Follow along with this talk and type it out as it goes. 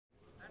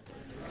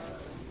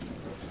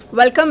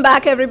Welcome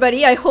back,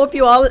 everybody. I hope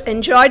you all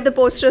enjoyed the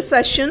poster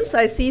sessions.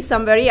 I see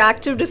some very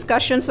active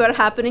discussions were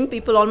happening.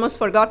 People almost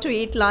forgot to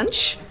eat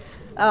lunch.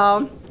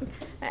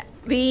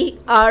 We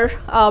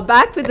are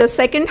back with the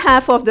second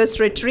half of this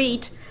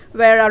retreat,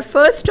 where our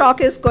first talk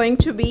is going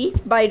to be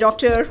by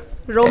Dr.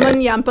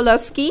 Roman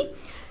Yampolskiy.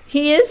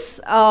 He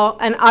is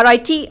an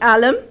RIT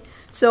alum,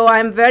 so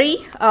I'm very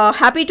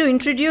happy to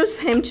introduce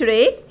him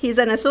today. He's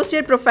an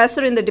associate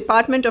professor in the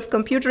Department of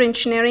Computer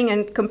Engineering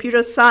and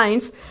Computer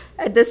Science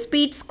at the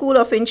Speed School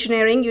of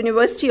Engineering,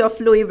 University of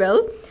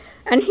Louisville,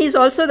 and he's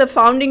also the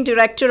founding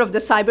director of the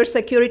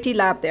Cybersecurity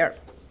Lab there.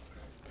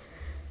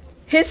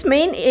 His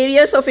main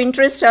areas of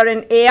interest are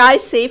in AI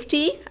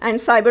safety and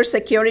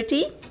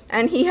cybersecurity,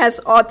 and he has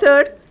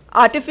authored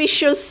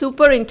Artificial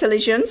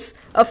Superintelligence,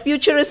 a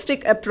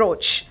futuristic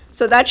approach.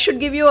 So that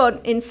should give you an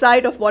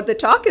insight of what the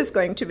talk is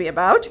going to be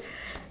about.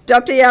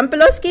 Dr.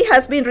 Yampolskiy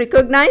has been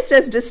recognized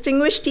as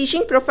Distinguished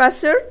Teaching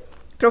Professor,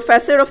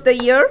 Professor of the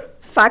Year,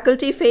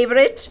 Faculty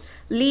Favorite,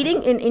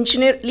 Leader in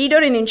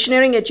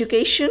Engineering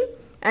Education,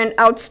 and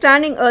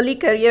Outstanding Early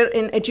Career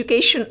in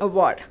Education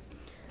Award.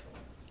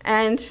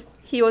 And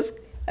I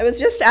was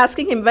just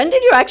asking him, when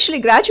did you actually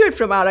graduate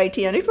from RIT?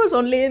 And it was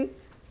only in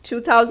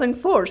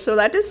 2004. So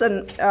that is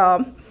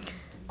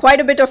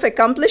quite a bit of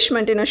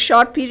accomplishment in a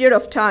short period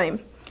of time.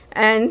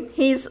 And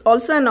he's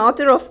also an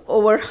author of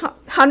over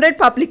 100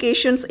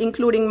 publications,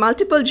 including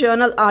multiple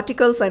journal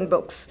articles and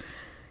books.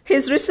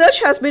 His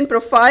research has been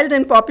profiled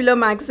in popular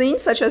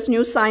magazines such as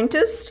New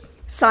Scientist,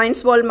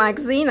 Science World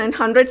magazine, and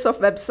hundreds of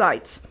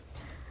websites.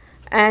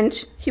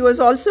 And he was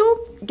also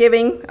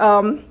giving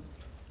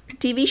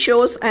TV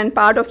shows and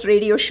part of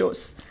radio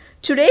shows.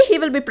 Today, he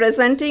will be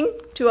presenting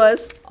to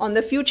us on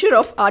the future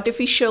of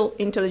artificial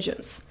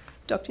intelligence.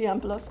 Dr.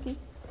 Yampolskiy.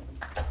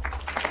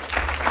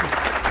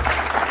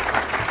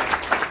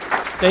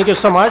 Thank you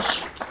so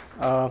much.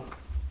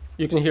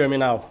 You can hear me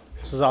now.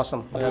 This is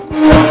awesome. I had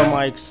no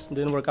mics,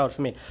 didn't work out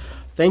for me.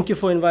 Thank you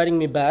for inviting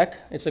me back.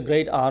 It's a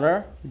great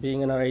honor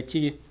being an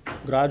RIT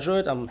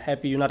graduate. I'm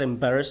happy you're not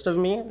embarrassed of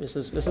me. This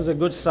is a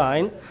good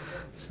sign.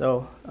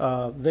 So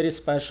very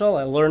special.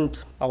 I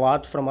learned a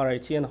lot from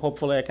RIT, and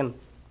hopefully I can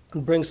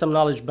bring some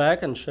knowledge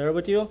back and share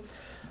with you.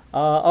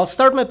 I'll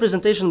start my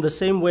presentation the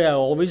same way I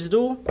always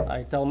do.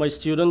 I tell my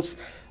students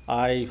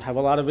I have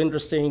a lot of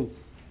interesting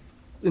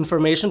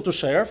information to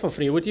share for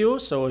free with you.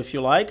 So if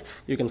you like,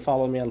 you can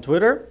follow me on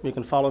Twitter, you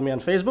can follow me on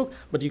Facebook,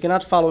 but you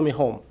cannot follow me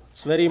home.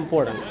 It's very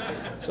important.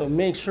 So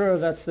make sure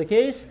that's the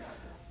case.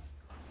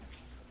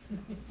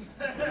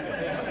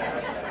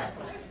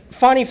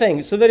 Funny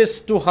thing, so there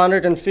is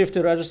 250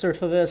 registered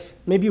for this.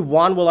 Maybe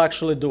one will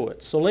actually do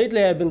it. So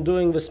lately I've been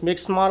doing this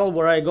mixed model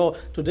where I go,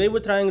 today we're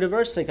trying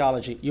reverse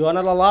psychology. You are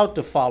not allowed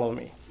to follow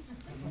me.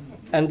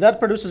 And that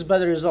produces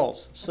better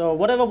results. So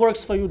whatever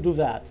works for you, do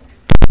that.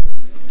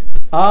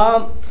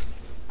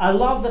 I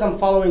love that I'm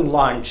following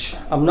lunch.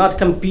 I'm not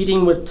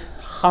competing with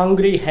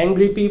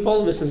hangry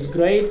people. This is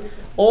great.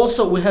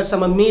 Also, we had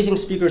some amazing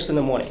speakers in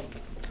the morning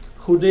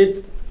who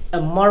did a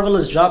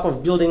marvelous job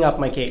of building up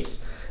my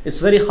case. It's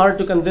very hard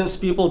to convince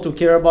people to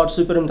care about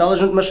super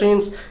intelligent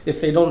machines if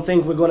they don't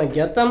think we're going to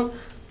get them.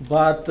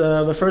 But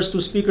the first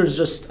two speakers,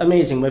 just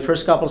amazing. My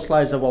first couple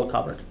slides are well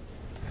covered.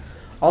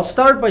 I'll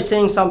start by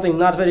saying something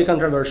not very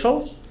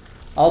controversial.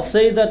 I'll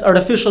say that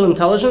artificial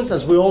intelligence,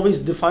 as we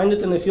always defined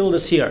it in the field,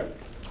 is here.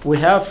 We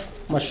have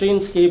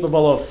machines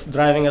capable of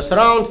driving us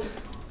around,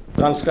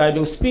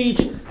 transcribing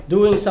speech,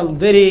 doing some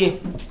very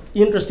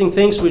interesting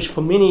things which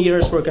for many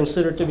years were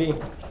considered to be...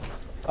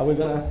 Are we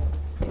going to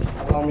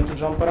allow me to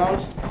jump around?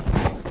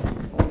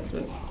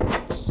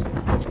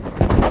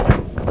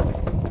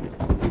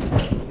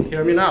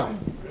 Hear me now?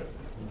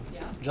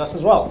 Yeah. Just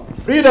as well.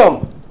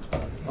 Freedom!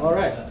 All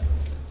right.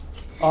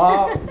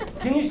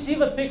 Can you see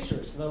the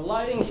pictures? The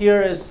lighting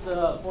here is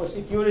for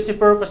security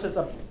purposes.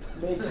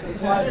 Makes the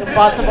slides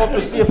impossible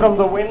to see from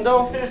the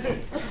window.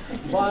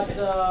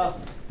 But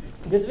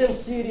between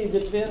Siri,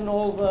 between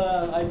all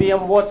the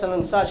IBM Watson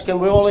and such, can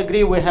we all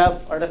agree we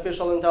have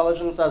artificial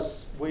intelligence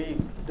as we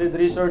did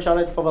research on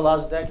it for the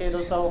last decade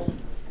or so?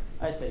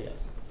 I say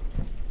yes.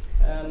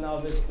 And now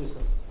this is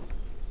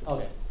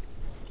okay.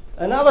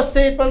 Another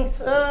statement,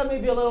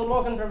 maybe a little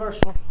more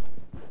controversial.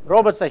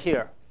 Robots are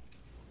here.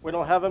 We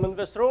don't have them in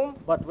this room,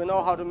 but we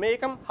know how to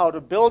make them, how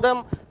to build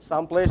them.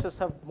 Some places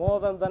have more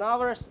than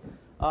others.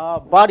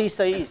 Bodies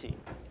are easy.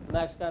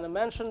 Max kind of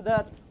mentioned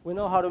that. We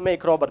know how to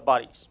make robot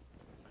bodies.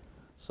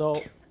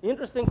 So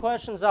interesting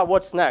questions are,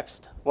 what's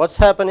next? What's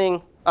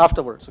happening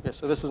afterwards? OK,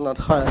 so this is not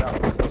high enough.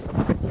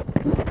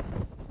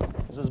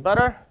 Is this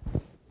better?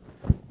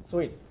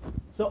 Sweet.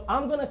 So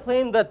I'm going to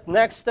claim that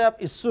next step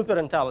is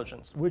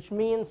superintelligence, which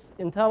means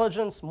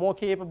intelligence more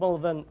capable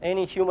than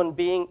any human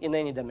being in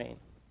any domain.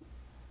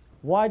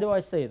 Why do I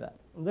say that?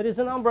 There is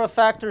a number of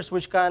factors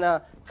which kind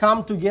of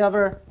come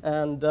together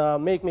and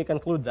make me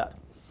conclude that.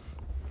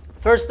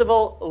 First of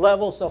all,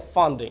 levels of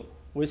funding.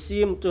 We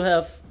seem to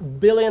have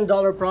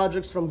billion-dollar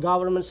projects from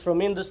governments, from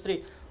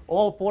industry,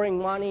 all pouring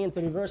money into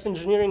reverse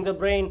engineering the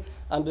brain,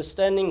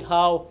 understanding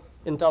how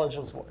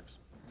intelligence works.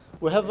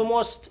 We have the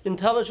most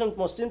intelligent,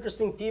 most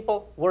interesting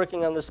people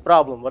working on this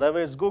problem.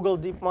 Whatever it's Google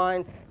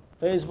DeepMind,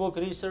 Facebook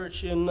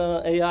research in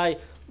AI,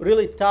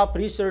 really top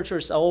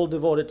researchers are all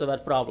devoted to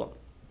that problem.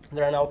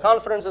 There are now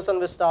conferences on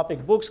this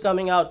topic, books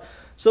coming out.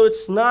 So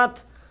it's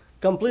not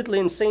completely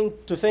insane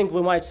to think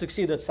we might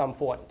succeed at some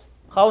point.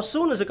 How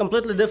soon is a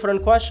completely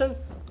different question.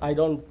 I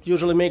don't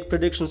usually make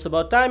predictions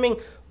about timing,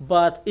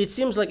 but it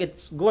seems like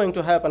it's going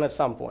to happen at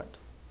some point.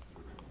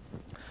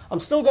 I'm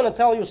still going to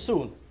tell you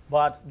soon,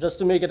 but just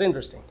to make it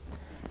interesting.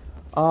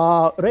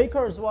 Ray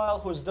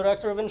Kurzweil, who's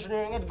director of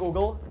engineering at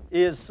Google,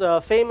 is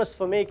famous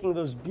for making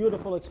those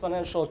beautiful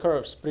exponential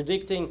curves,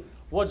 predicting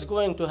what's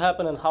going to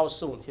happen and how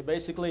soon. He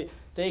basically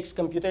takes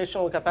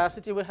computational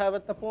capacity we have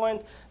at the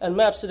point and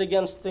maps it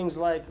against things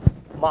like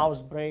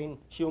mouse brain,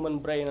 human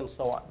brain, and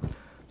so on.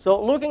 So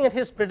looking at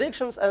his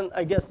predictions, and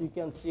I guess you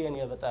can't see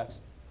any of the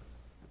text,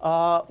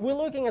 we're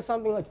looking at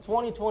something like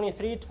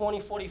 2023,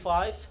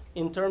 2045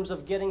 in terms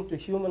of getting to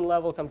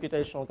human-level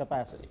computational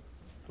capacity.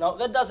 Now,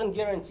 that doesn't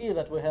guarantee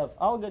that we have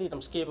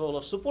algorithms capable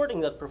of supporting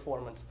that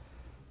performance,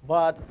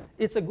 but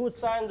it's a good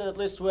sign that at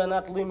least we are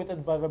not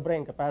limited by the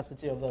brain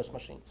capacity of those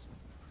machines.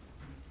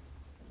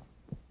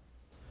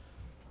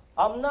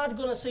 I'm not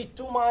going to say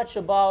too much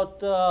about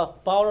the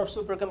power of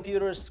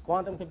supercomputers,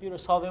 quantum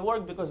computers, how they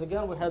work, because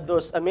again, we had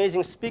those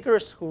amazing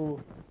speakers who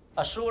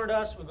assured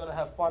us we're going to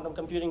have quantum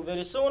computing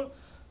very soon.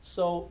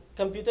 So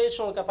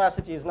computational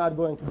capacity is not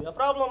going to be a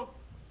problem.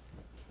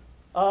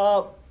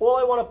 All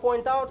I want to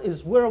point out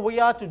is where we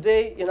are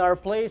today in our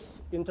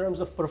place in terms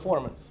of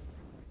performance.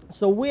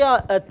 So we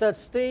are at that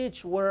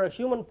stage where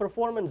human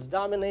performance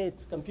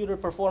dominates computer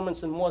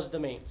performance in most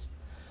domains.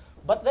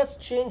 But that's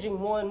changing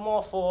more and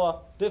more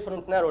for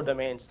different narrow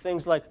domains,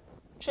 things like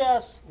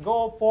chess,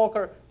 Go,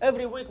 poker.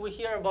 Every week we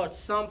hear about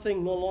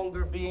something no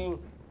longer being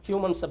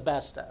humans are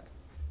best at.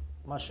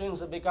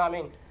 Machines are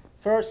becoming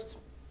first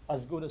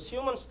as good as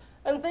humans,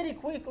 and very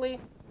quickly,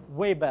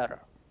 way better.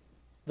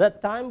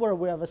 That time where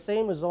we are the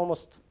same is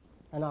almost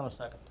a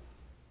nanosecond.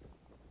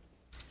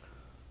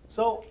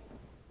 So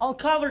I'll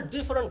cover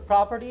different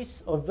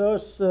properties of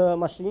those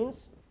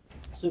machines,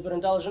 super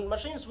intelligent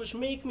machines, which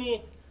make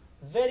me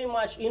very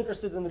much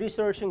interested in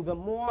researching them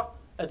more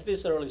at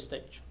this early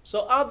stage.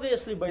 So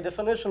obviously, by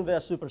definition,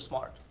 they're super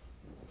smart.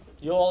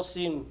 You all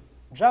seen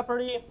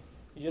Jeopardy.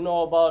 You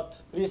know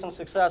about recent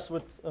success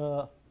with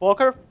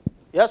poker.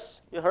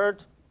 Yes, you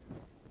heard.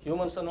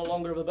 Humans are no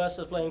longer the best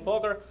at playing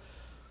poker.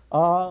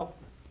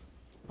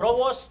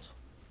 Provost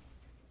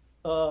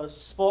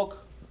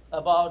spoke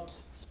about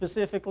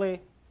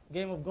specifically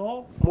game of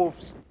Go,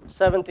 moves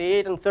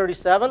 78 and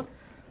 37.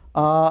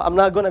 I'm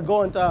not going to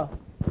go into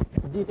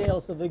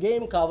details of the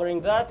game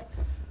covering that,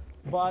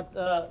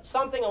 but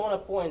something I want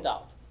to point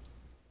out.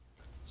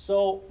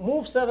 So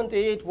move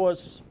 78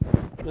 was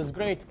this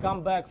great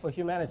comeback for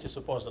humanity,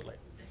 supposedly.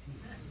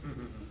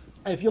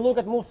 If you look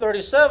at move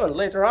 37,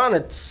 later on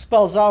it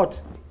spells out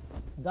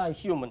die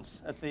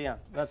humans at the end.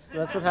 That's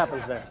what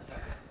happens there.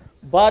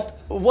 But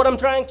what I'm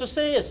trying to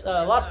say is,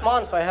 last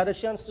month I had a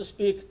chance to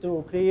speak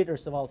to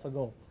creators of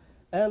AlphaGo.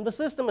 And the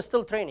system is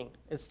still training.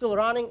 It's still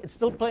running. It's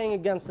still playing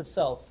against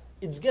itself.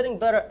 It's getting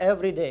better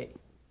every day.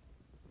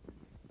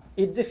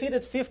 It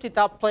defeated 50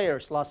 top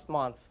players last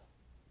month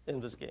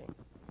in this game.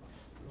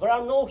 There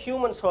are no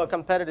humans who are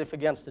competitive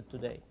against it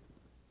today,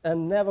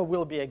 and never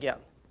will be again.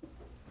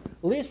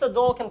 Lisa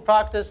Doll can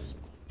practice.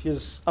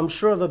 He's, I'm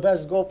sure, the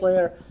best Go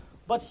player,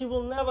 but he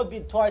will never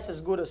be twice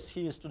as good as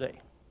he is today.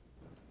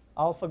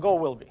 AlphaGo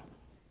will be.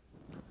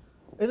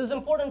 It is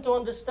important to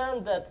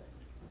understand that,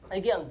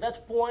 again,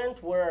 that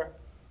point where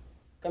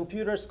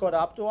computers caught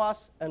up to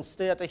us and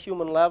stay at a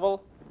human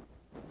level,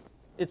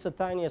 it's the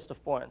tiniest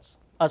of points.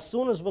 As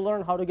soon as we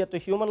learn how to get to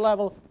human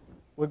level,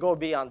 we go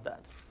beyond that.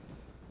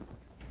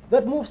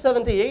 That move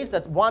 78,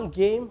 that one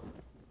game,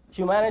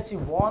 humanity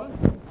won,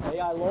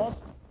 AI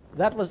lost,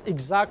 that was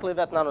exactly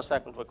that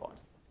nanosecond we caught.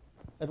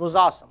 It was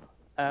awesome.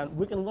 And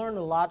we can learn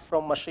a lot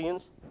from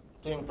machines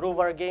to improve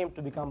our game,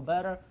 to become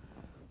better,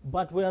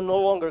 but we are no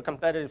longer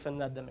competitive in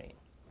that domain.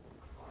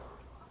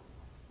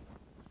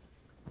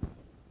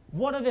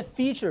 What are the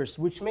features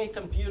which make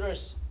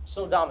computers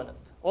so dominant?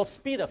 Well,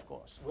 speed, of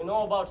course. We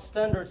know about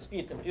standard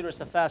speed. Computers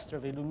are faster.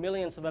 They do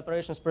millions of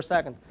operations per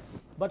second.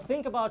 But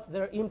think about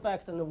their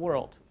impact on the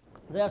world.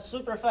 They are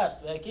super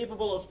fast. They are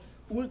capable of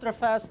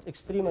ultra-fast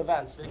extreme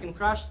events. They can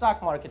crash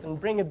stock market and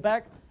bring it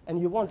back,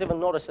 and you won't even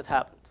notice it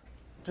happened.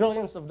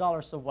 Trillions of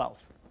dollars of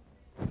wealth.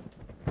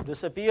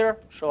 Disappear,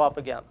 show up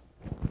again.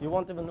 You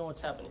won't even know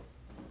what's happening.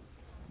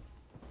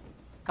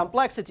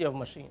 Complexity of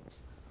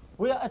machines.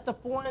 We are at the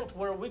point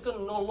where we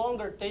can no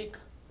longer take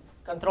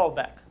control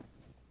back.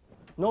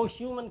 No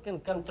human can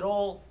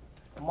control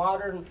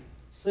modern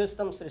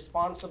systems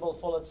responsible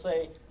for, let's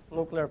say,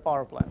 nuclear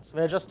power plants.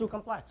 They're just too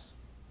complex.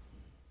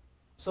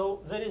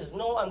 So there is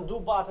no undo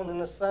button in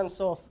the sense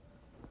of,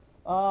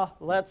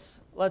 let's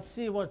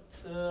see what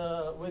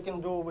we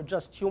can do with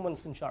just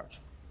humans in charge.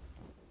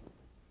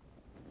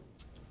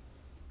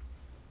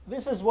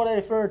 This is what I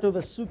refer to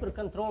the super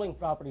controlling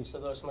properties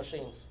of those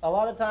machines. A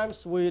lot of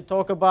times we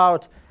talk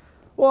about,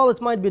 well,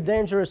 it might be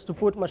dangerous to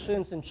put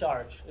machines in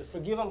charge. If we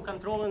give them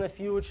control in the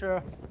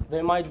future,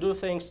 they might do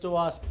things to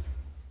us.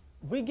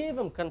 We gave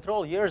them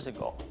control years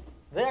ago.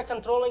 They are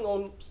controlling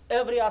on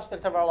every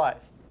aspect of our life.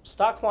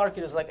 Stock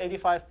market is like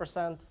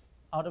 85%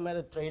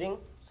 automated trading.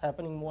 It's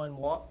happening more and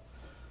more.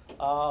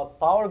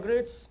 Power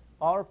grids,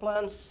 power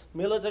plants,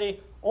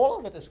 military, all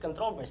of it is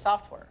controlled by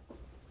software.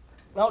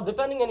 Now,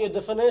 depending on your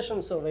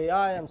definitions of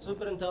AI and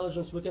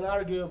superintelligence, we can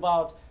argue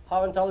about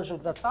how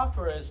intelligent that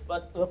software is.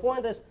 But the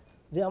point is,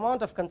 the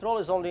amount of control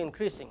is only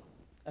increasing.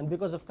 And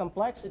because of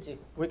complexity,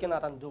 we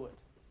cannot undo it.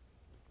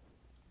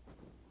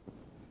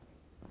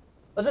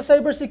 As a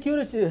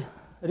cybersecurity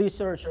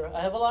researcher,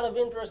 I have a lot of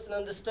interest in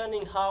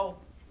understanding how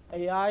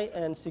AI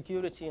and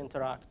security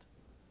interact.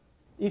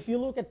 If you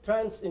look at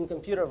trends in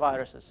computer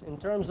viruses, in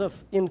terms of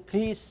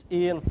increase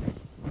in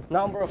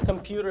number of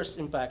computers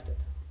impacted,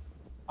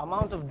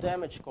 amount of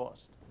damage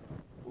caused,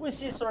 we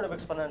see sort of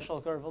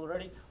exponential curve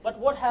already. But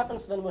what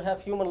happens when we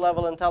have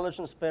human-level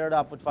intelligence paired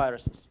up with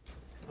viruses?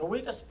 The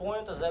weakest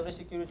point, as every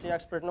security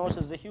expert knows,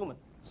 is the human.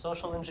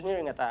 Social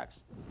engineering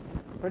attacks.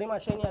 Pretty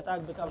much any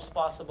attack becomes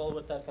possible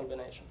with that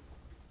combination.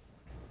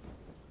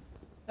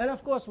 And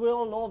of course, we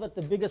all know that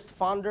the biggest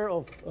funder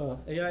of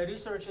AI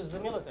research is the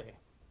military.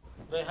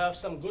 They have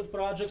some good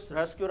projects,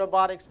 rescue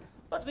robotics,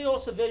 but we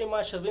also very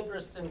much have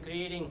interest in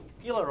creating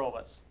killer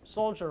robots,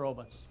 soldier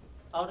robots,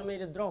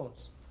 automated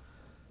drones.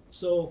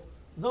 So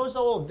those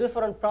are all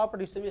different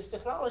properties of this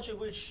technology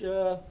which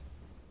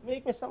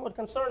make me somewhat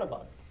concerned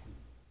about it.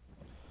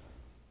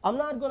 I'm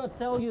not going to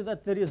tell you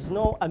that there is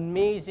no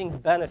amazing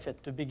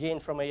benefit to be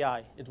gained from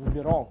AI. It would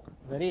be wrong.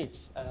 There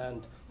is.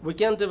 And we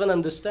can't even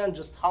understand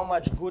just how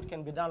much good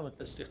can be done with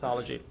this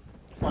technology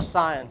for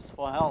science,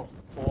 for health,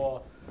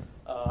 for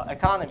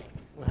economy.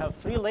 We have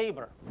free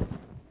labor,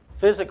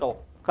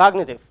 physical,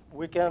 cognitive.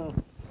 We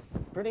can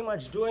pretty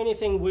much do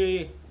anything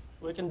we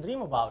can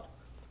dream about.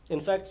 In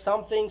fact,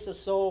 some things are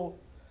so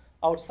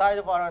outside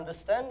of our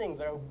understanding,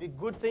 there will be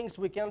good things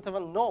we can't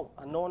even know,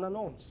 unknown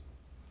unknowns.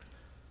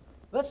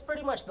 That's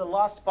pretty much the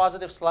last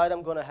positive slide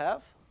I'm going to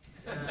have.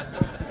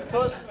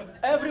 Because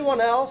everyone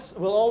else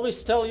will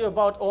always tell you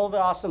about all the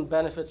awesome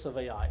benefits of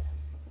AI.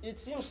 It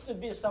seems to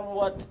be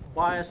somewhat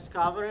biased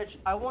coverage.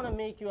 I want to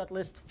make you at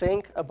least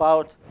think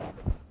about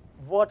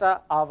what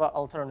are other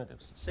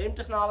alternatives. Same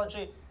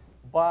technology,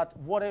 but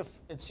what if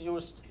it's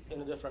used in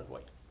a different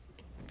way?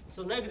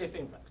 So negative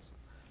impacts.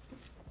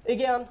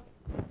 Again,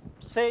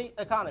 say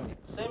economy,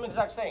 same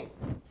exact thing.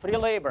 Free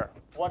labor.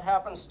 What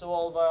happens to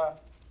all the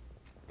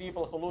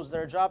people who lose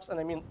their jobs? And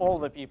I mean all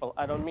the people.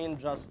 I don't mean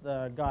just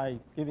the guy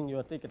giving you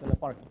a ticket in the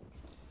parking.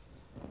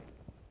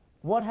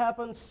 What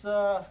happens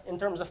in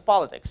terms of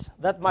politics?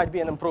 That might be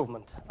an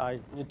improvement. I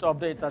need to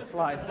update that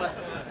slide. But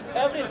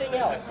everything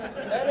else.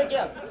 And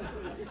again,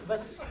 the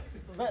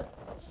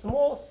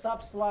small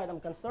sub-slide I'm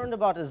concerned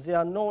about is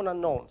the unknown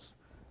unknowns.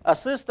 A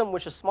system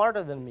which is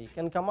smarter than me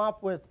can come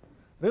up with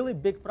really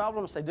big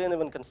problems I didn't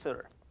even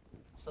consider.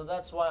 So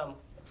that's why I'm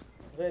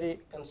very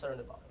concerned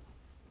about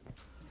it.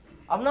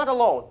 I'm not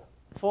alone.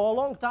 For a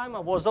long time, I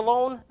was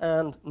alone,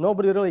 and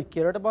nobody really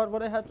cared about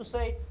what I had to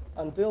say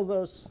until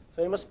those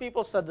famous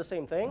people said the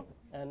same thing,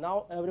 and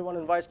now everyone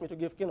invites me to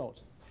give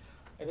keynotes.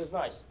 It is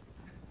nice.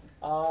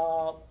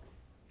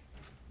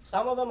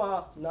 Some of them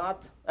are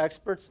not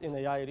experts in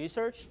AI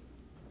research,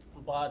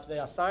 but they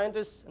are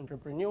scientists,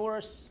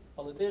 entrepreneurs,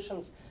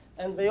 politicians,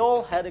 and they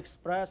all had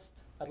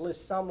expressed at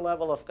least some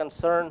level of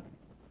concern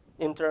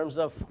in terms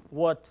of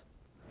what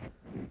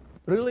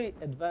really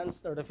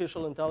advanced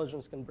artificial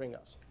intelligence can bring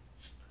us.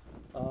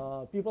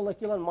 People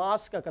like Elon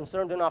Musk are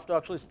concerned enough to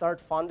actually start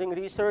funding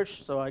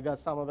research, so I got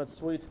some of that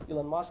sweet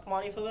Elon Musk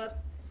money for that.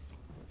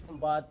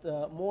 But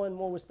more and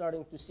more we're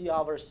starting to see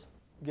others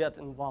get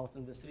involved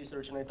in this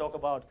research, and I talk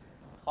about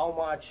how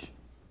much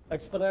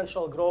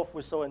exponential growth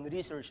we saw in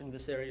research in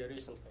this area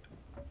recently.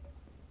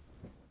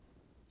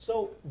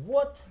 So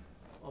what,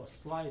 oh,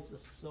 slides are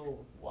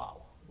so,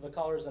 wow, the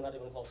colors are not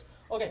even close.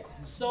 Okay,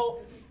 so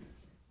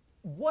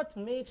what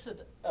makes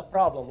it a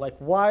problem? Like,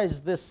 why is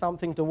this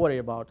something to worry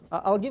about?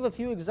 I'll give a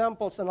few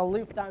examples, and I'll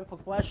leave time for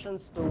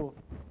questions to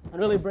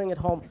really bring it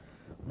home.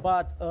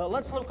 But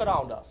let's look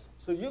around us.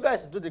 So you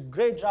guys did a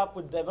great job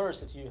with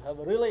diversity. You have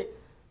a really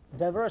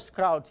diverse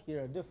crowd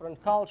here,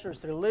 different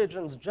cultures,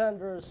 religions,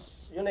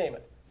 genders, you name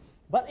it.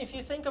 But if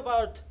you think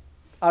about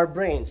our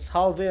brains,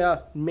 how they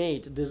are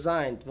made,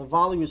 designed, the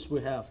values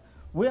we have,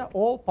 we are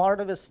all part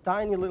of this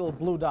tiny little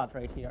blue dot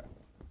right here.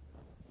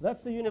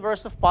 That's the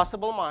universe of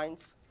possible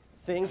minds.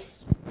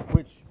 Things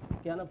which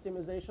can have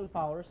optimization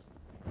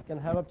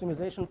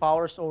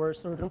powers over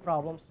certain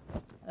problems,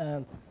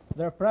 and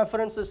their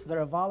preferences,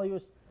 their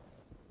values,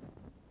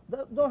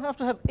 don't have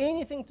to have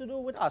anything to do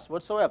with us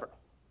whatsoever.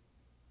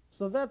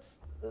 So that's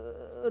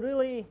a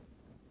really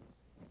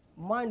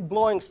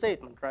mind-blowing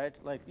statement, right?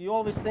 Like, you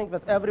always think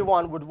that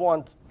everyone would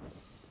want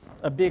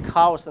a big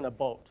house and a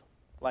boat.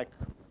 Like,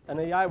 an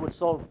AI would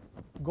so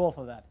go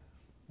for that.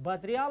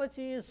 But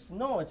reality is,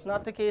 no, it's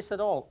not the case at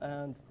all.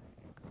 And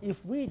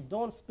if we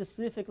don't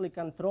specifically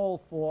control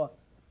for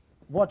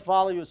what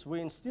values we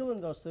instill in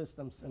those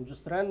systems and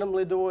just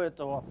randomly do it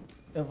or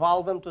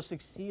evolve them to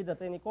succeed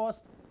at any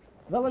cost,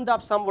 they'll end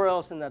up somewhere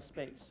else in that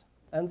space.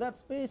 And that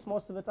space,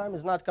 most of the time,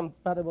 is not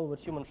compatible with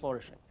human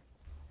flourishing.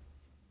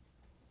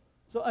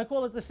 So I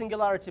call it the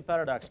singularity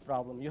paradox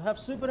problem. You have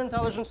super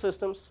intelligent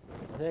systems.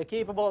 They're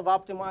capable of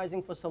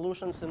optimizing for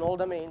solutions in all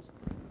domains,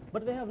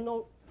 but they have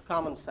no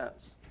common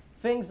sense.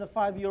 Things a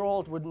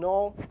 5-year-old would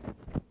know,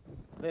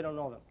 they don't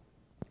know them.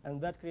 And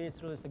that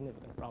creates really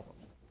significant problems.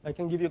 I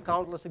can give you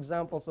countless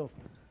examples of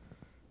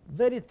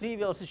very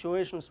trivial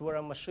situations where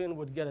a machine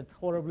would get it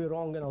horribly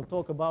wrong, and I'll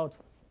talk about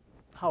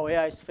how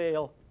AIs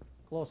fail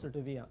closer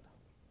to the end.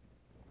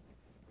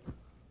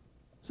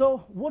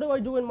 So what do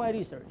I do in my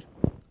research?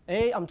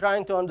 I'm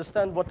trying to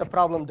understand what the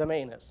problem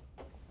domain is.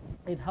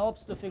 It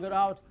helps to figure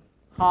out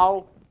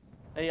how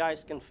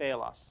AIs can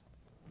fail us.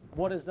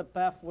 What is the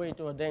pathway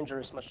to a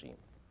dangerous machine?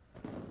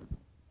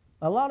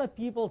 A lot of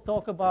people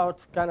talk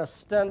about kind of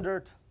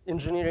standard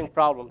engineering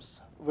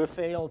problems. We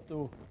failed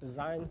to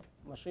design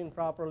machine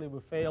properly. We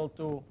failed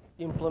to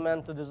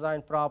implement the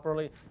design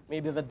properly.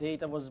 Maybe the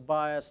data was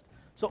biased.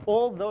 So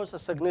all those are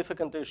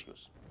significant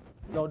issues,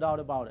 no doubt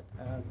about it.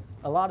 And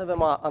a lot of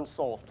them are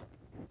unsolved.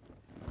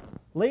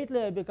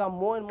 Lately, I've become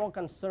more and more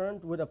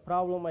concerned with a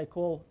problem I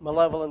call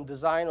malevolent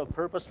design or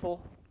purposeful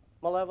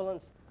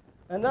malevolence.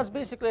 And that's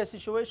basically a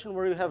situation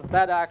where you have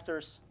bad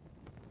actors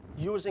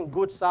using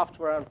good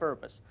software on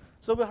purpose.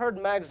 So we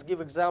heard Max give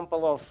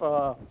example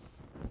of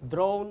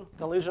drone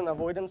collision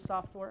avoidance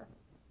software,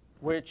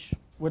 which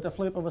with a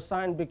flip of a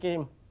sign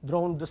became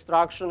drone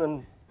destruction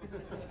and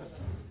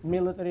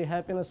military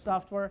happiness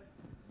software.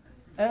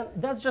 And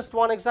that's just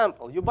one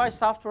example. You buy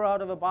software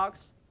out of a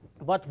box,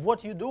 but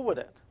what you do with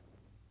it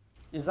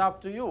is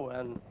up to you.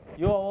 And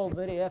you're all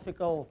very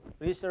ethical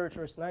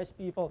researchers, nice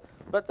people,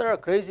 but there are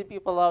crazy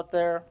people out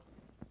there.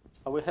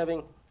 Are we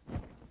having?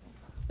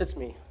 It's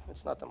me.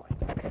 It's not the mic.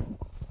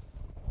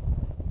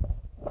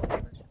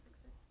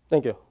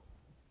 Thank you.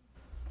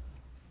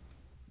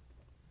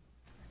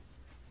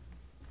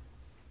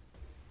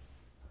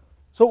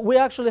 So we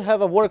actually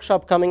have a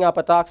workshop coming up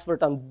at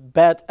Oxford on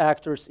bad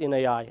actors in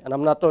AI. And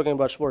I'm not talking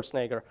about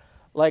Schwarzenegger.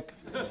 Like,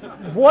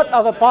 what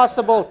are the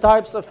possible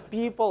types of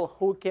people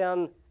who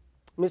can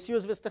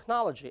misuse this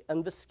technology?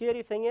 And the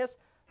scary thing is,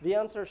 the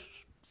answer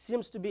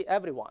seems to be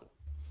everyone.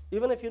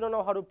 Even if you don't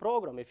know how to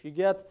program, if you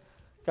get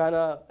kind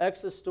of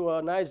access to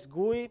a nice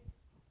GUI,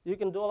 you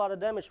can do a lot of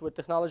damage with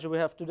technology we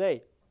have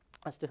today.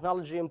 As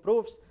technology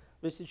improves,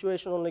 the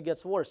situation only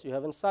gets worse. You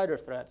have insider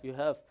threat. You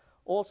have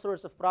all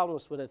sorts of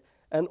problems with it.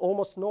 And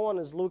almost no one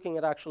is looking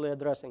at actually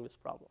addressing this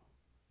problem.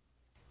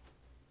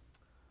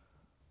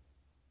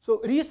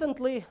 So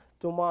recently,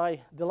 to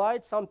my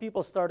delight, some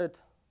people started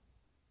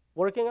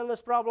working on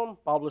this problem,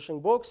 publishing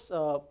books.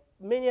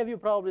 Many of you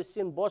probably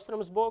seen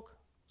Bostrom's book,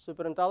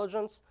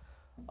 Superintelligence.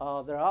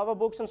 There are other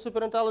books on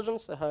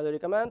superintelligence I highly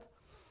recommend.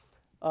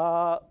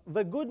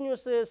 The good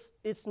news is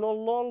it's no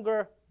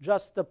longer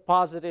just a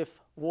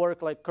positive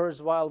work like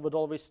Kurzweil would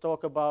always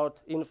talk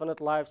about, infinite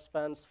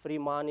lifespans, free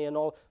money and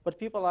all, but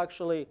people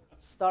actually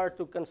start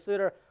to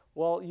consider,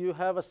 well, you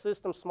have a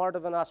system smarter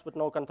than us with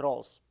no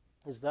controls.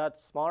 Is that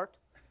smart?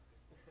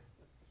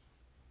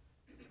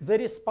 The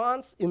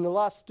response in the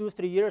last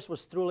 2-3 years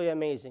was truly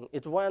amazing.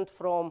 It went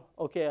from,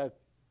 okay, a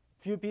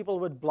few people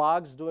with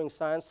blogs doing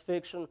science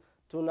fiction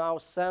to now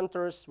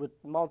centers with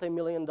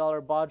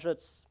multi-million-dollar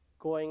budgets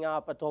going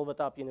up at all the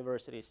top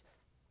universities.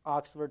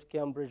 Oxford,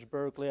 Cambridge,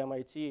 Berkeley,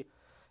 MIT,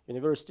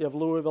 University of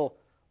Louisville.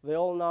 They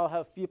all now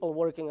have people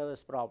working on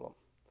this problem.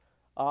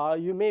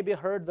 You maybe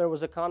heard there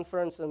was a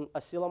conference in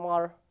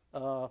Asilomar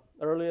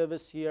earlier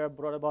this year,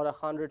 brought about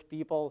 100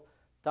 people,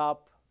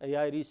 top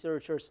AI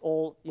researchers,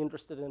 all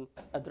interested in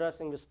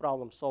addressing this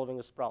problem, solving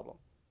this problem.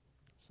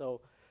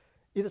 So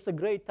it is a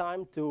great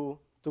time to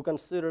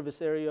consider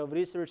this area of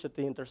research at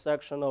the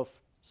intersection of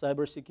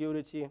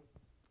cybersecurity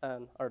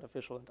and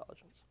artificial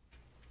intelligence.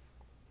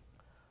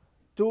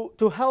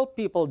 To help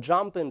people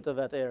jump into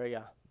that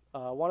area,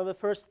 one of the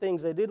first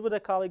things I did with a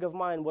colleague of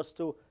mine was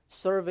to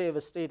survey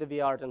the state of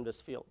the art in this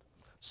field.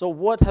 So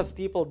what have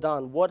people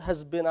done? What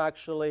has been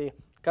actually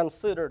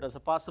considered as a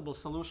possible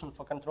solution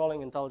for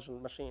controlling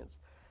intelligent machines?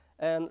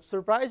 And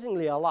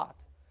surprisingly, a lot.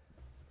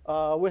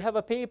 We have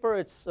a paper.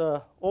 It's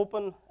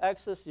open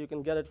access. You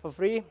can get it for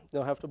free. You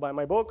don't have to buy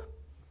my book.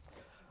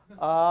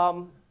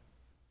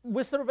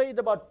 We surveyed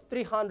about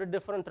 300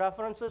 different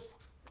references.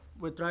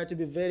 We tried to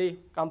be very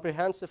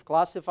comprehensive,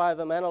 classify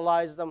them,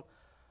 analyze them.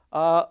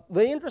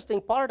 The interesting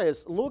part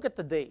is, look at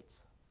the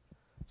dates.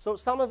 So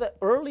some of the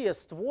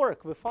earliest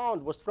work we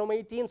found was from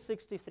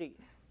 1863.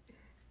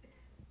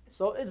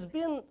 So it's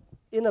been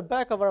in the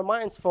back of our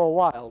minds for a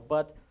while.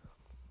 But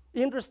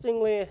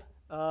interestingly,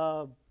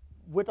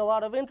 with a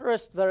lot of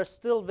interest, there are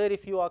still very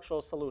few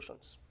actual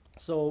solutions.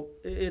 So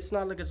it's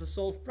not like it's a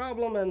solved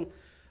problem. And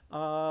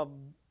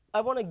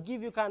I want to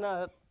give you kind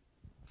of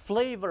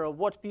flavor of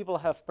what people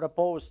have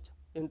proposed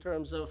in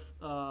terms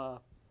of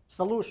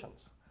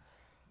solutions.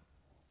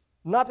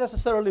 Not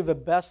necessarily the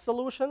best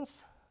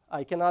solutions.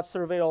 I cannot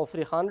survey all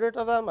 300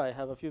 of them. I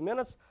have a few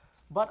minutes.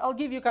 But I'll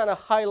give you kind of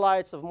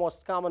highlights of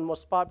most common,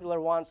 most popular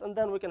ones, and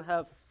then we can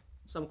have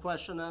some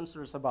question and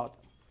answers about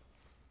them.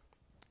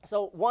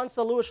 So one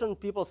solution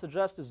people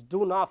suggest is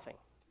do nothing.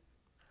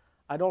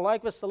 I don't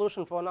like this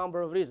solution for a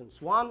number of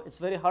reasons. One, it's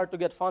very hard to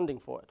get funding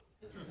for it.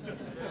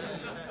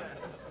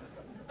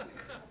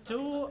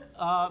 Two,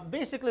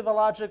 basically the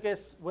logic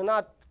is we're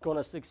not going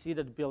to succeed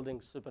at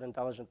building super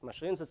intelligent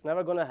machines. It's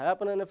never going to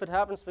happen, and if it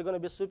happens, they're going to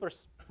be super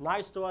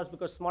nice to us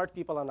because smart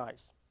people are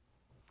nice.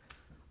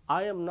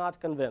 I am not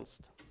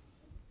convinced.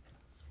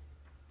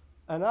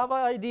 Another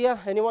idea,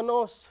 anyone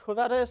knows who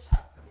that is?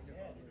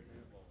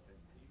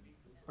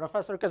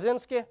 Professor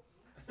Kaczynski?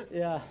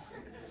 Yeah.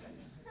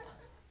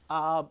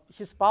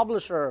 His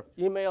publisher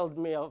emailed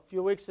me a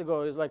few weeks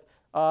ago. He's like,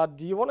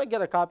 do you want to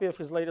get a copy of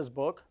his latest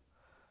book?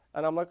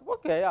 And I'm like,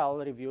 OK, I'll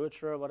review it,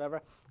 sure,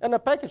 whatever. And a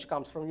package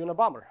comes from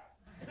Unabomber.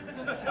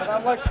 And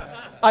I'm like,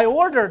 I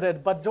ordered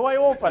it, but do I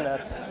open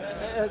it?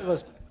 It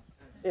was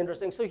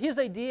interesting. So his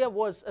idea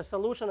was a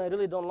solution I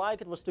really don't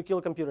like. It was to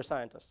kill computer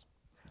scientists.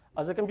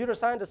 As a computer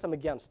scientist, I'm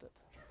against it.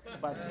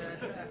 But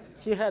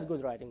he had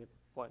good writing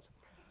points.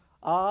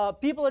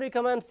 People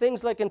recommend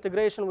things like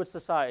integration with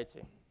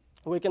society.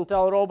 We can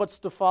tell robots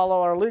to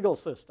follow our legal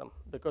system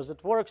because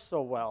it works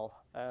so well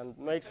and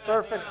makes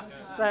perfect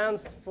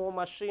sense for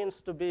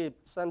machines to be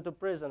sent to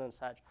prison and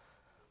such.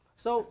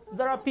 So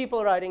there are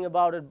people writing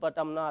about it, but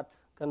I'm not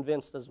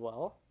convinced as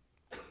well.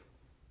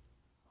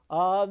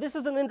 This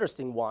is an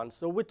interesting one.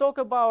 So we talk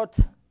about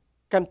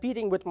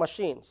competing with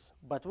machines,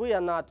 but we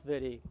are not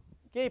very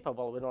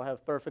capable. We don't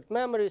have perfect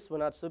memories. We're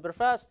not super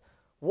fast.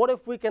 What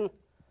if we can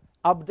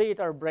update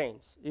our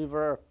brains,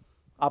 either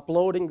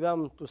uploading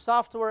them to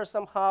software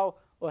somehow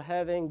or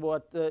having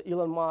what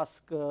Elon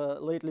Musk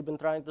lately been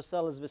trying to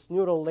sell is this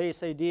neural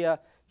lace idea,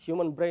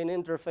 human brain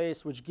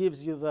interface, which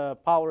gives you the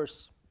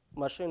powers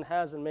machine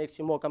has and makes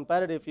you more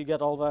competitive. You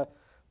get all the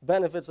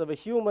benefits of a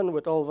human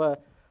with all the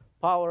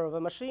power of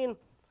a machine.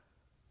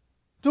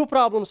 Two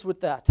problems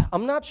with that.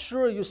 I'm not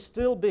sure you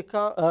still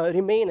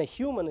remain a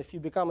human if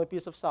you become a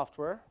piece of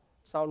software.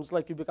 Sounds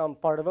like you become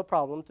part of a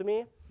problem to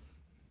me.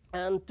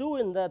 And two,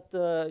 in that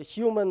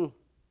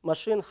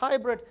human-machine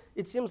hybrid,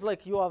 it seems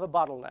like you have a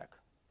bottleneck.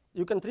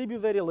 You contribute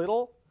very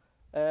little,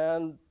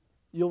 and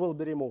you will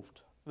be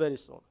removed very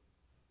soon.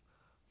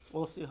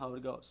 We'll see how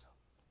it goes.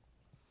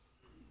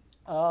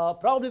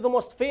 Probably the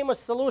most famous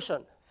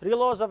solution, 3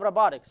 laws of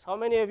robotics. How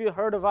many of you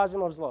heard of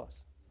Asimov's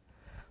laws?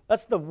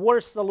 That's the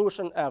worst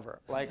solution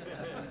ever. Like,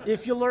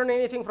 if you learn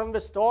anything from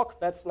this talk,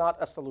 that's not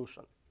a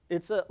solution.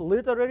 It's a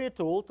literary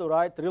tool to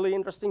write really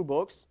interesting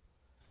books,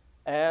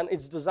 and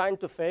it's designed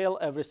to fail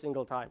every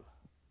single time.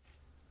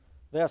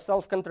 They are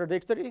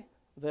self-contradictory,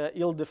 they're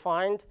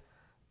ill-defined,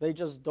 they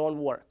just don't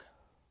work.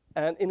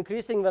 And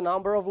increasing the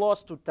number of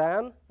laws to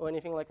 10 or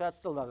anything like that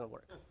still doesn't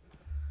work.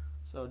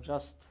 So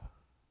just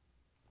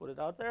put it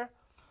out there.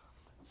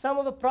 Some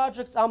of the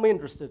projects I'm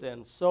interested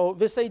in. So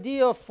this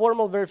idea of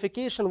formal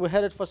verification, we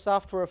had it for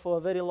software for a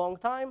very long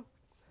time.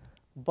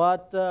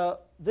 But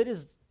there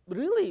is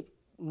really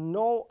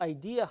no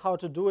idea how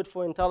to do it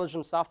for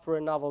intelligent software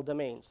in novel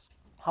domains.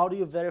 How do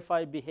you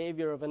verify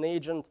behavior of an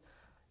agent,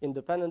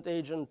 independent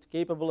agent,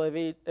 capable of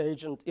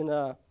agent in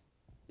an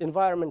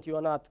environment you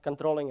are not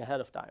controlling ahead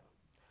of time?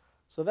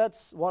 So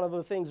that's one of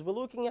the things we're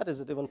looking at.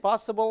 Is it even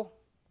possible?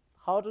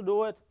 How to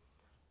do it?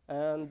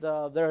 And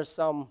there are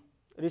some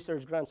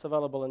research grants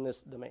available in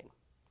this domain.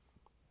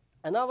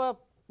 Another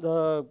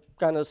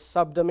kind of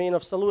subdomain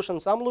of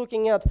solutions I'm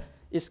looking at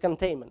is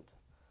containment.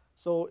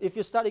 So if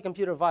you study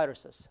computer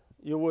viruses,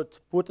 you would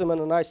put them in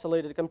an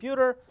isolated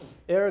computer,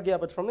 air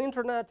gap it from the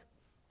internet,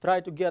 try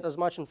to get as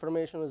much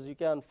information as you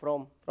can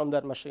from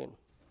that machine.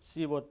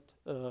 See what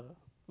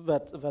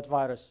that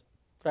virus.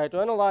 Try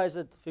to analyze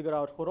it, figure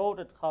out who wrote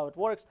it, how it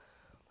works.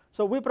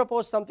 So we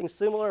propose something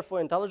similar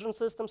for intelligent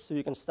systems so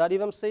you can study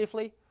them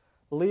safely,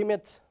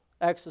 limit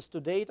access to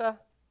data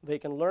they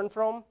can learn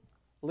from,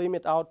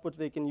 limit output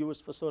they can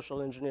use for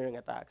social engineering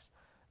attacks.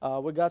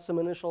 We got some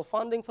initial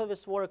funding for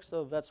this work,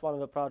 so that's one of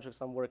the projects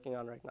I'm working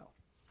on right now.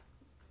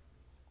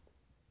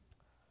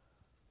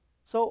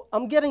 So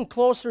I'm getting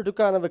closer to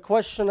kind of a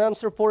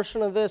question-answer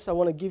portion of this. I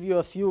want to give you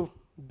a few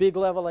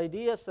big-level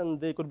ideas, and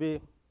they could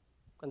be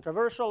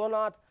controversial or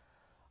not.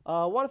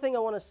 One thing I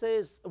want to say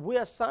is we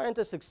as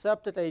scientists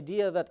accept the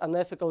idea that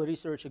unethical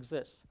research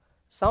exists.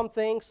 Some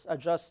things are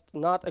just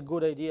not a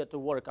good idea to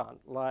work on,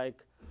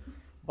 like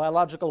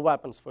biological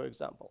weapons, for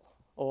example,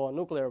 or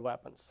nuclear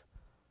weapons,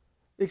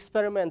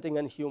 experimenting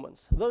on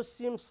humans. Those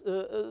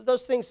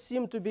things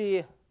seem to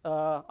be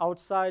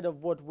outside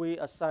of what we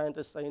as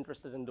scientists are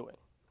interested in doing.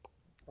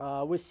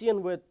 We've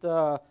seen with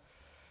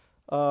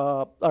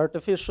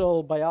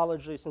artificial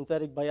biology,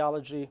 synthetic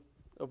biology,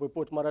 we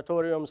put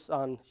moratoriums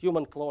on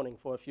human cloning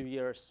for a few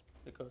years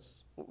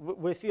because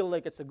we feel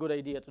like it's a good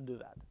idea to do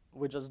that.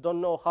 We just don't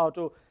know how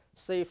to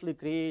safely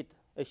create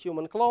a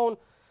human clone.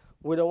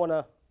 We don't want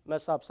to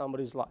mess up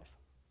somebody's life.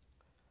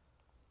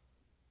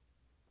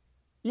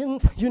 In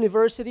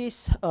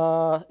universities,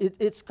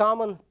 it's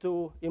common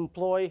to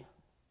employ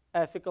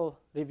ethical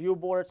review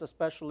boards,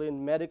 especially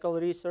in medical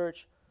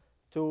research,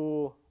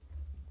 to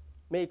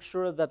make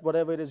sure that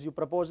whatever it is you're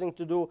proposing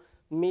to do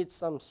meets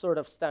some sort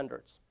of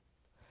standards.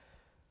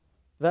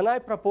 When I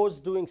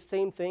proposed doing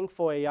same thing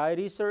for AI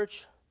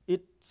research,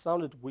 it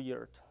sounded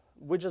weird.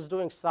 We're just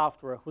doing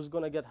software. Who's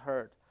going to get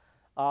hurt?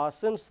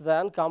 Since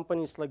then,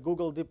 companies like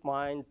Google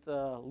DeepMind,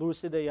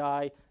 Lucid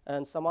AI,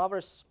 and some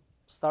others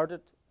started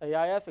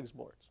AI ethics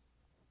boards.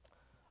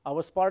 I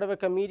was part of a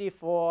committee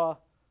for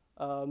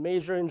a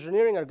major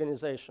engineering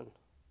organization,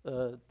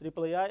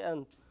 AAAI,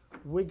 and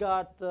we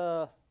got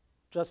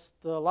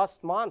just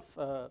last month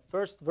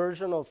first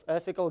version of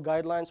ethical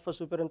guidelines for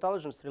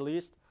superintelligence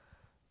released,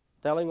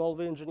 telling all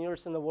the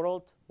engineers in the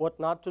world what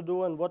not to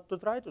do and what to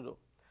try to do.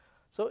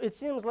 So it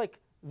seems like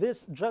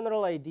this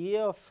general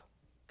idea of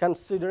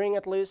considering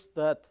at least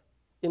that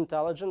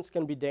intelligence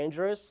can be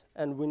dangerous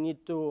and we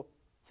need to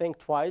think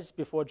twice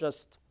before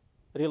just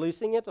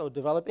releasing it or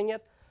developing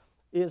it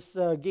is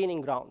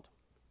gaining ground.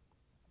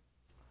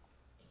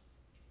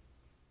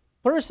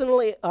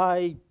 Personally,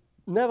 I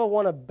never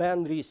want to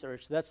ban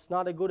research. That's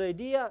not a good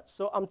idea.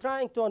 So I'm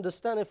trying to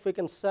understand if we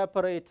can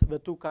separate the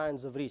two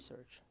kinds of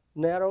research.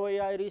 Narrow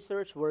AI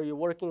research, where you're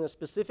working in a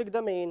specific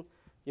domain,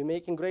 you're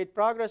making great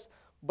progress,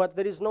 but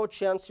there is no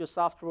chance your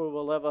software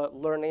will ever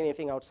learn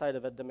anything outside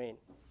of that domain.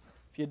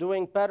 If you're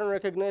doing pattern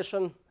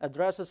recognition,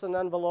 addresses and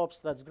envelopes,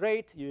 that's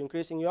great. You're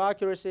increasing your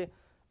accuracy.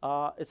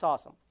 It's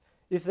awesome.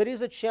 If there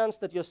is a chance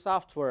that your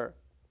software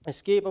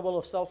is capable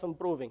of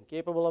self-improving,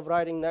 capable of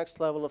writing next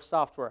level of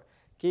software,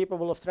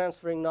 capable of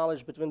transferring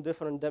knowledge between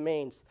different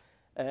domains,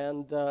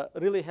 and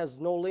really has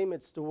no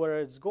limits to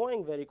where it's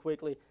going very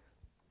quickly,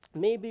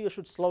 maybe you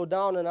should slow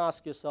down and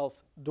ask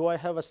yourself, do I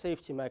have a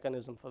safety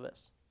mechanism for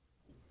this?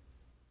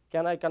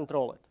 Can I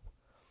control it?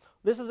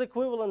 This is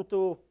equivalent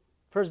to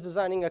first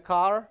designing a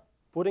car,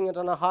 putting it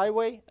on a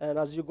highway, and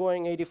as you're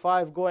going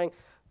 85,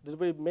 did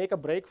we make a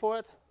brake for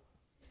it?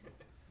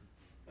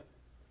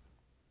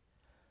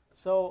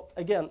 So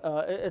again,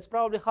 it's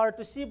probably hard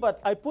to see,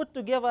 but I put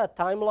together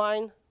a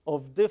timeline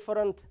of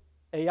different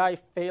AI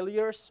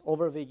failures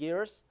over the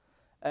years.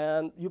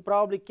 And you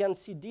probably can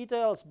see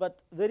details,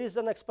 but there is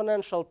an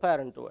exponential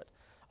pattern to it.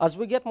 As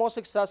we get more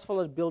successful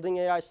at building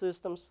AI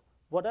systems,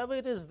 whatever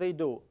it is they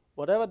do,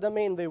 whatever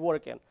domain they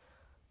work in,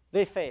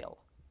 they fail.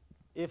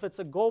 If it's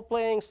a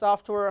Go-playing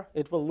software,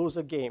 it will lose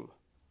a game.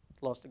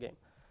 It lost a game.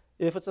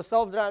 If it's a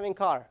self-driving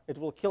car, it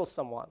will kill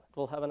someone. It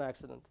will have an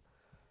accident.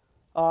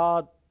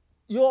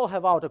 You all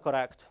have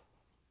autocorrect.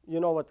 You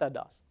know what that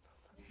does.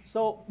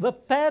 So the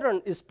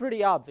pattern is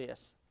pretty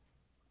obvious.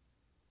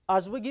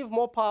 As we give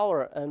more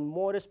power and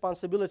more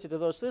responsibility to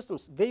those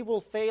systems, they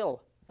will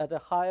fail at a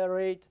higher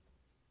rate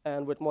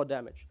and with more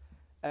damage.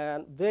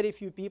 And very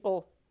few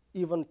people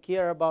even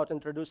care about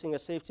introducing a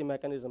safety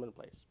mechanism in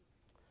place.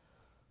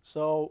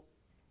 So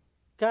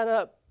kind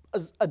of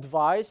as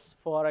advice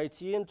for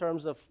IT in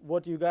terms of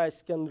what you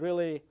guys can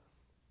really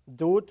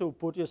do to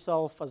put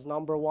yourself as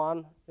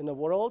 #1 in the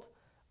world,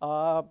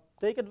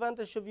 take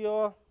advantage of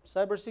your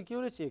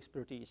cybersecurity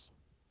expertise.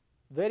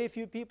 Very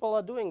few people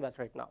are doing that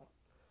right now.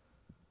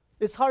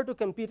 It's hard to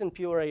compete in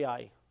pure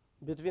AI.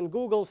 Between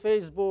Google,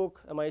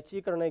 Facebook,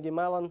 MIT, Carnegie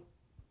Mellon,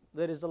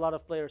 there is a lot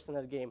of players in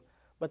that game.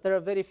 But there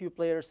are very few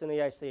players in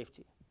AI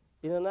safety.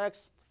 In the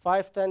next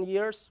 5, 10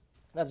 years,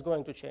 that's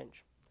going to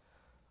change.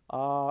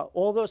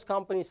 All those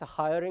companies are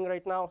hiring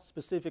right now,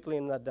 specifically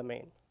in that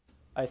domain.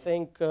 I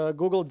think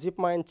Google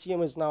DeepMind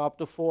team is now up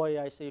to 4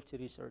 AI safety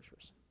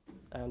researchers.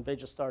 And they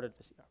just started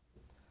this year.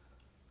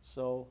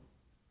 So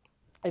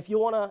if you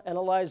want to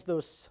analyze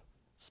those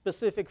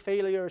specific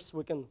failures,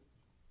 we can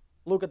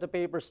look at the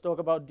papers, talk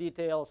about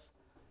details.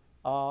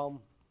 I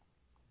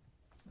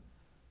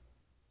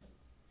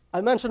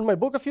mentioned my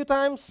book a few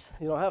times.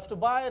 You don't have to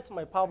buy it.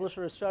 My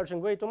publisher is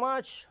charging way too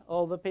much.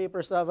 All the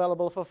papers are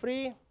available for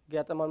free.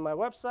 Get them on my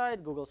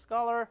website, Google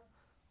Scholar.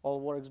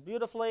 All works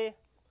beautifully.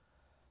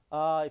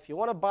 If you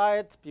want to buy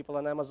it, people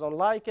on Amazon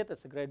like it.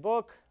 It's a great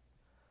book.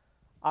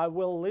 I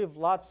will leave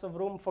lots of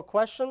room for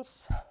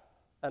questions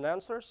and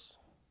answers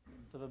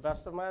to the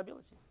best of my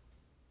ability.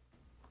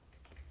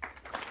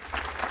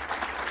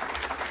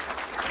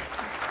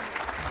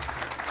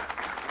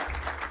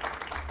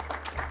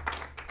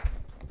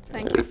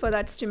 Thank you for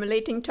that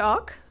stimulating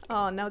talk.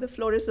 Now the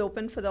floor is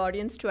open for the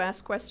audience to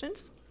ask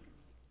questions.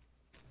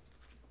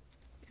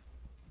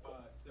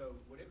 So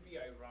would it be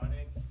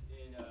ironic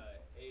in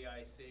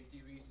AI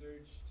safety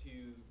research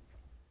to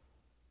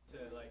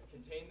like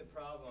contain the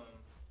problem,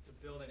 to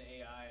build an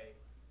AI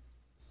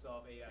to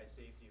solve AI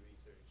safety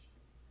research,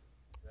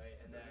 right?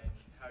 And then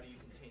how do you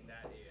contain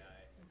that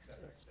AI, et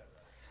cetera, et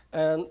cetera?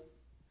 And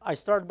I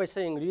start by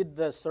saying read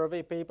the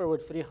survey paper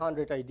with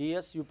 300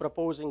 ideas. You're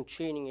proposing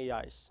chaining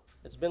AIs.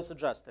 It's been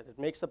suggested. It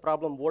makes the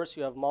problem worse.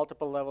 You have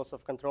multiple levels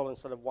of control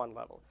instead of one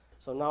level.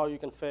 So now you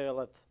can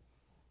fail at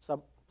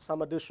some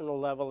additional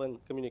level in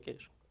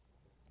communication.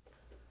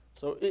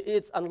 So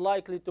it's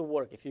unlikely to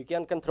work. If you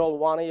can control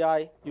one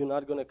AI, you're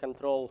not going to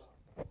control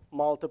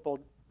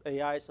multiple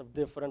AIs of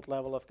different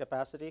level of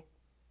capacity.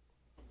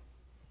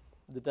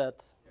 Did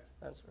that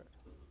answer it?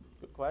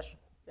 Good question.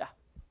 Yeah.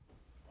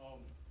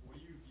 What do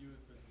you view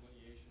as the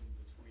delineation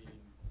between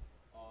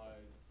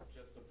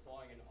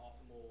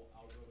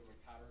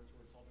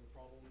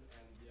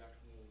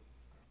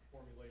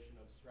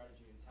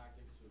strategy and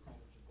tactics to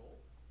accomplish a goal?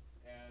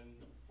 And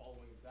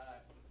following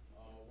that,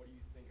 what do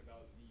you think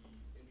about the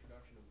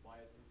introduction of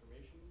biased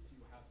information to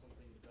have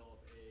something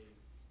develop a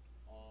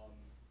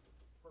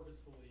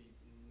purposefully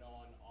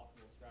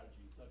non-optimal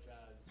strategy, such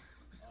as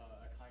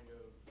a kind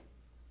of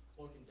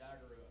cloak and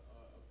dagger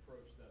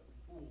approach that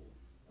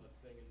fools a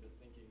thing into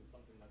thinking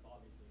something that's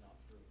obviously not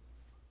true?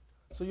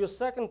 So your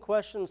second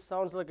question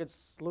sounds like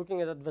it's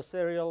looking at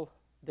adversarial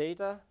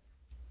data.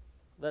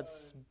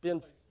 That's been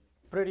Precisely.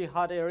 pretty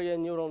hot area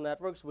in neural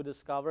networks. We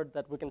discovered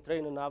that we can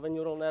train another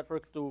neural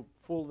network to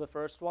fool the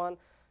first one,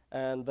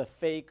 and the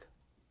fake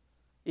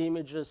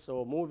images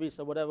or movies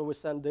or whatever we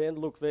send in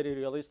look very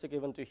realistic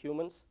even to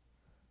humans.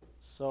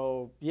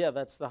 So yeah,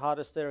 that's the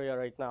hottest area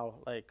right now.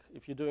 Like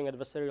if you're doing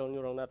adversarial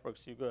neural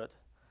networks, you're good.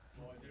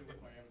 Well, I did it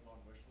with my Amazon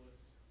wish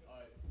list.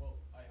 Well,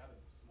 I had a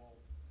small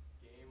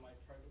game I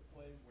tried to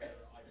play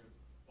where I would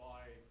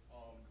buy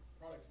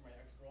products for my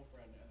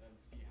ex-girlfriend and then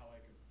see how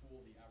I could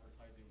fool the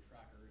advertising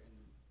tracker in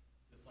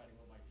deciding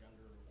what my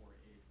gender or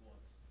age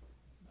was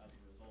as a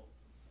result.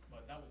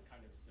 But that was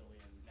kind of silly,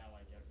 and now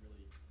I get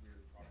really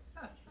weird product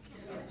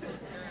suggestions.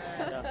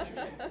 Yeah. I mean,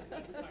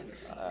 that's kind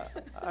of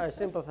I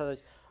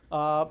sympathize.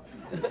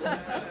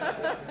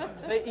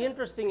 The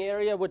interesting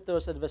area with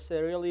those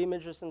adversarial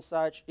images and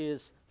such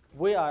is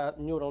we are a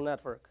neural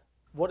network.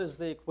 What is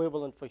the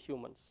equivalent for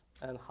humans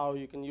and how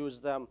you can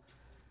use them?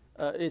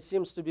 It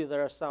seems to be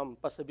there are some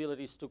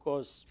possibilities to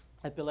cause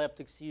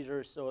epileptic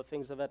seizures or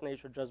things of that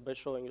nature just by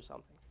showing you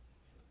something.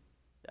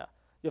 Yeah.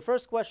 Your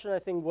first question, I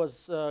think,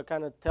 was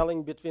kind of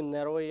telling between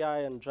narrow AI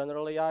and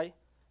general AI,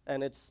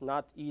 and it's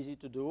not easy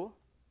to do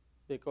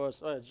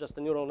because it's just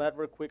a neural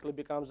network quickly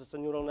becomes it's a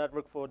neural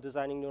network for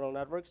designing neural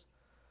networks.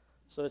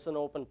 So it's an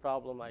open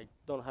problem. I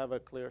don't have a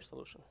clear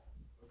solution.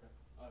 okay.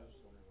 I was just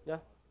wondering.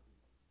 Yeah.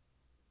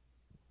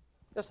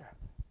 Yes, sir.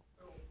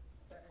 So,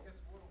 I guess,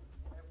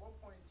 at what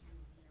point do you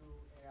view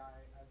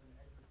AI as an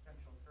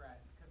existential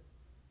threat? Because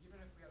even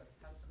if we had a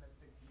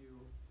pessimistic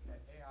view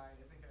that AI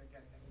isn't going to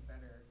get any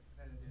better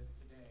than it is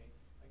today,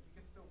 like you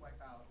can still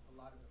wipe out a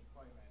lot of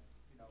employment,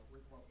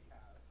 with what we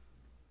have.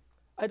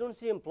 I don't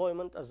see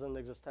employment as an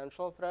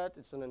existential threat.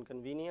 It's an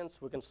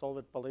inconvenience. We can solve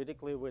it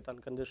politically with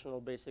unconditional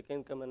basic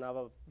income and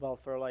other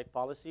welfare-like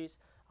policies.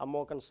 I'm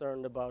more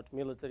concerned about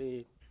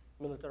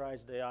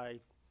militarized AI,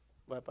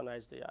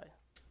 weaponized AI.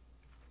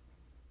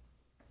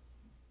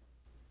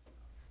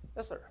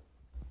 Yes, sir.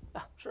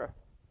 Ah, sure.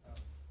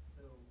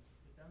 So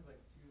it sounds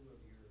like two of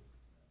your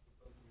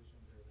proposed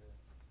solutions are the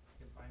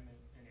confinement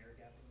and air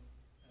gapping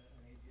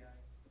on AGI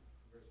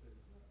versus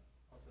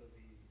also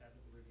the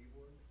ethical review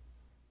board.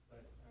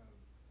 But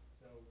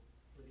so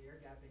for the air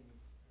gapping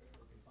or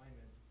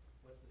confinement,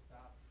 what's to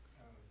stop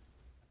a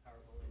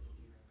powerful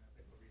entity or an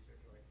ethical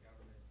researcher like the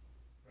government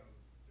from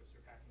just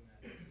surpassing that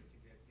to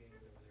get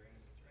gains over their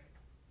enemies, right?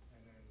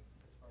 And then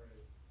as far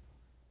as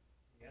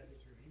the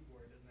ethics review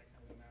board, doesn't that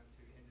kind of amount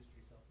to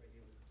industry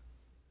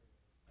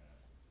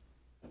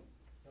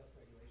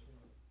self-regulation?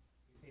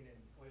 We've seen in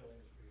oil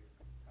industry,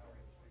 power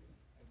industry,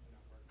 and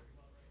not work very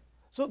well, right?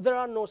 So there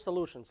are no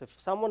solutions. If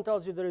someone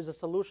tells you there is a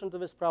solution to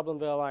this problem,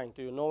 they're lying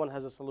to you. No one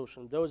has a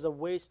solution. Those are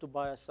ways to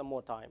buy us some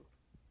more time.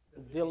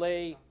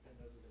 Delay.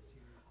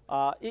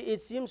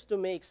 It seems to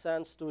make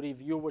sense to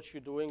review what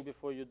you're doing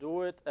before you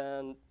do it,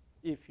 and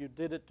if you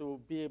did it, to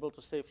be able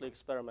to safely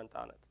experiment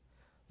on it.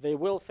 They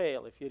will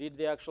fail. If you read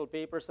the actual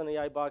papers on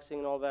AI boxing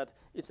and all that,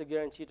 it's a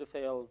guarantee to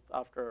fail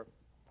after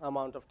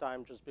amount of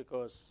time just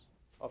because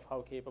of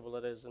how capable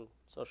it is in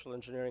social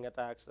engineering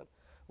attacks. And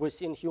we've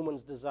seen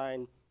humans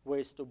design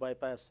ways to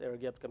bypass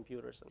air-gapped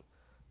computers, and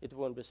it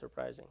won't be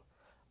surprising.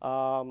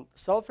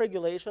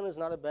 Self-regulation is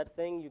not a bad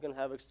thing. You can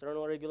have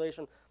external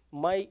regulation.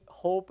 My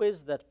hope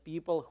is that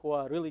people who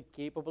are really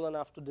capable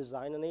enough to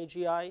design an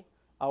AGI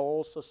are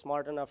also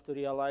smart enough to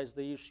realize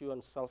the issue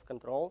and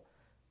self-control.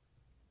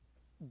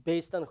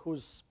 Based on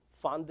who's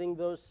funding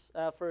those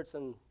efforts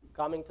and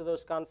coming to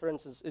those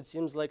conferences, it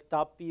seems like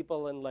top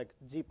people and like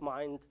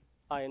DeepMind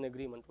are in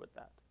agreement with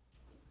that,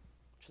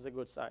 which is a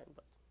good sign,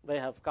 but they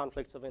have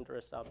conflicts of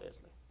interest,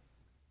 obviously.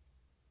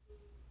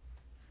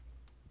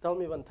 Tell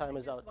me when time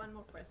is out. One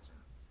more question.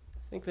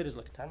 I think there is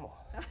like 10 more.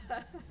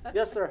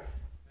 Yes, sir.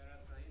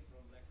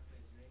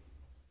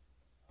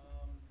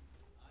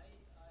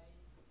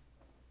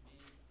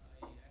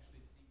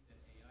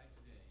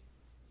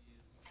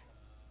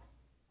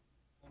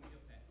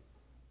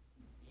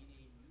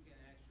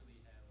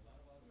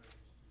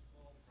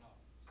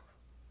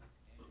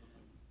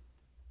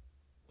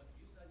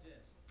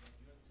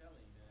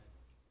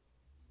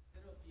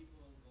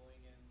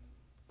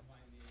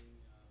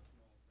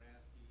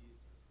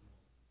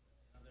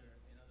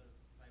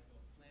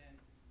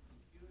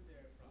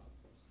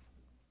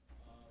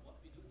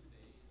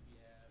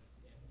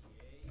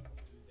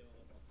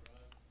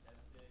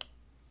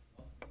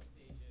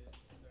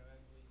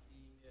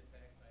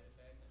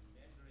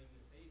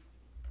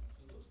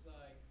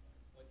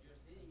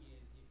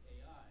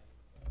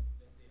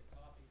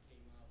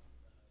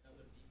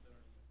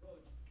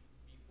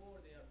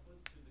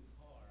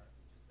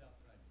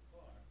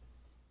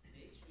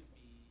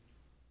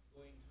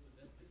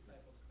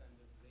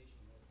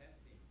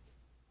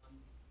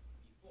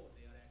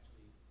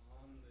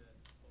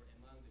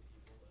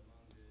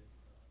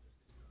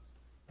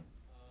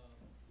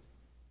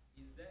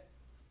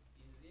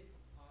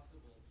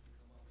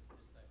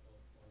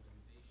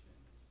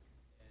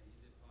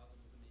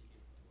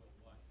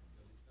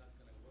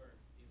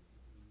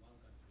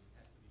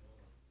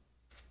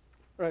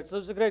 Right, so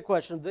it's a great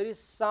question. There is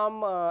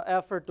some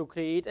effort to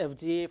create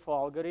FDA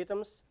for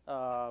algorithms.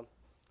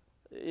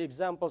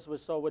 Examples we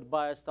saw with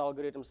biased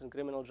algorithms in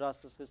criminal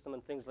justice system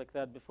and things like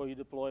that. Before you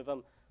deploy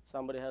them,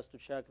 somebody has to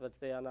check that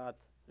they are not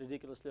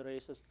ridiculously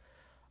racist.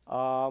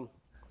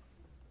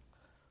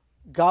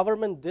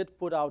 Government did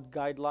put out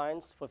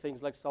guidelines for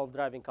things like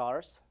self-driving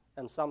cars,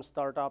 and some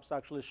startups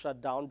actually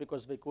shut down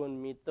because they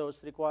couldn't meet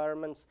those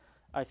requirements.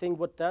 I think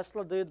what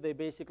Tesla did, they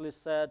basically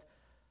said,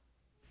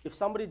 if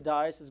somebody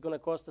dies, it's going to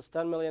cost us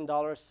 $10 million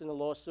in a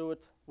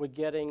lawsuit. We're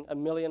getting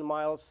 1 million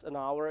miles an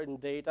hour in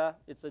data.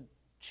 It's a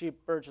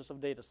cheap purchase of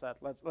data set.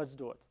 Let's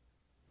do it.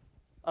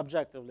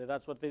 Objectively,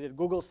 that's what they did.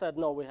 Google said,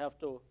 no, we have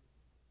to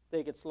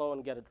take it slow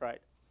and get it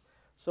right.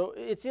 So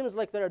it seems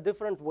like there are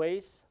different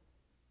ways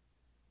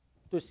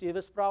to see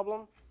this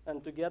problem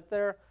and to get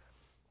there.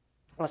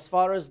 As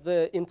far as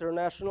the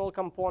international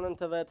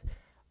component of it,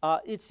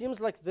 it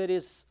seems like there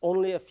is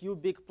only a few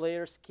big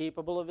players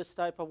capable of this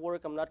type of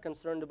work. I'm not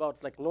concerned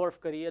about like North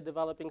Korea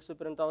developing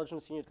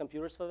superintelligence. You need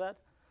computers for that.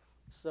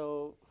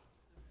 So,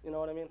 you know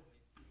what I mean?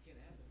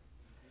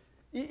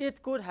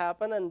 It could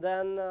happen, and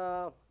then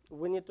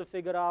we need to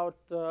figure out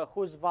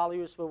whose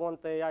values we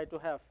want the AI to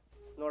have,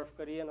 North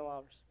Korean or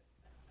ours.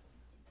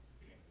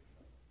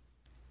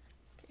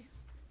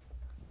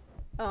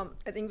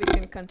 I think we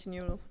can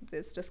continue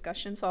these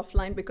discussions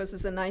offline because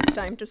it's a nice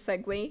time to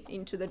segue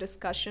into the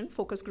discussion,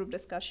 focus group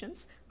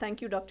discussions.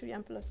 Thank you, Dr.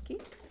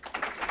 Yampolskiy.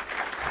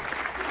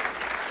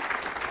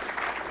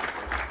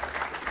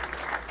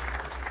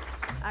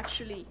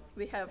 Actually,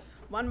 we have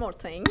one more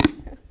thing.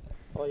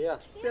 Oh, yeah.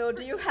 So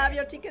do you have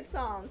your tickets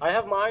on? I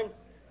have mine.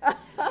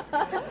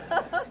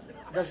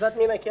 Does that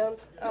mean I can't?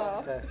 Oh,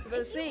 Okay.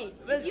 we'll see.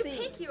 We'll You see.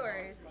 pick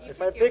yours. You If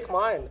I pick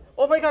mine,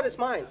 oh my God, it's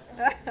mine.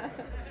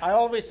 I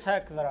always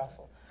hack the raffle.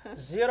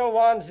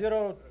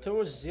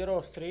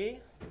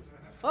 010203.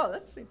 Oh,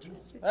 that's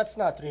interesting. That's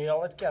not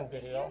real. It can't be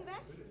real.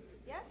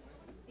 Yes?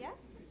 Yes?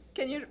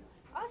 Can you?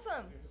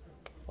 Awesome.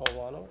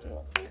 0102.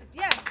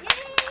 Yeah. Yay!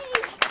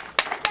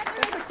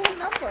 That's a cool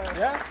number.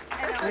 Yeah?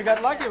 I know. You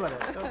got lucky with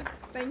it.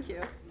 Thank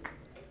you.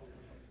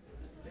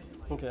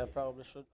 Okay, I probably should.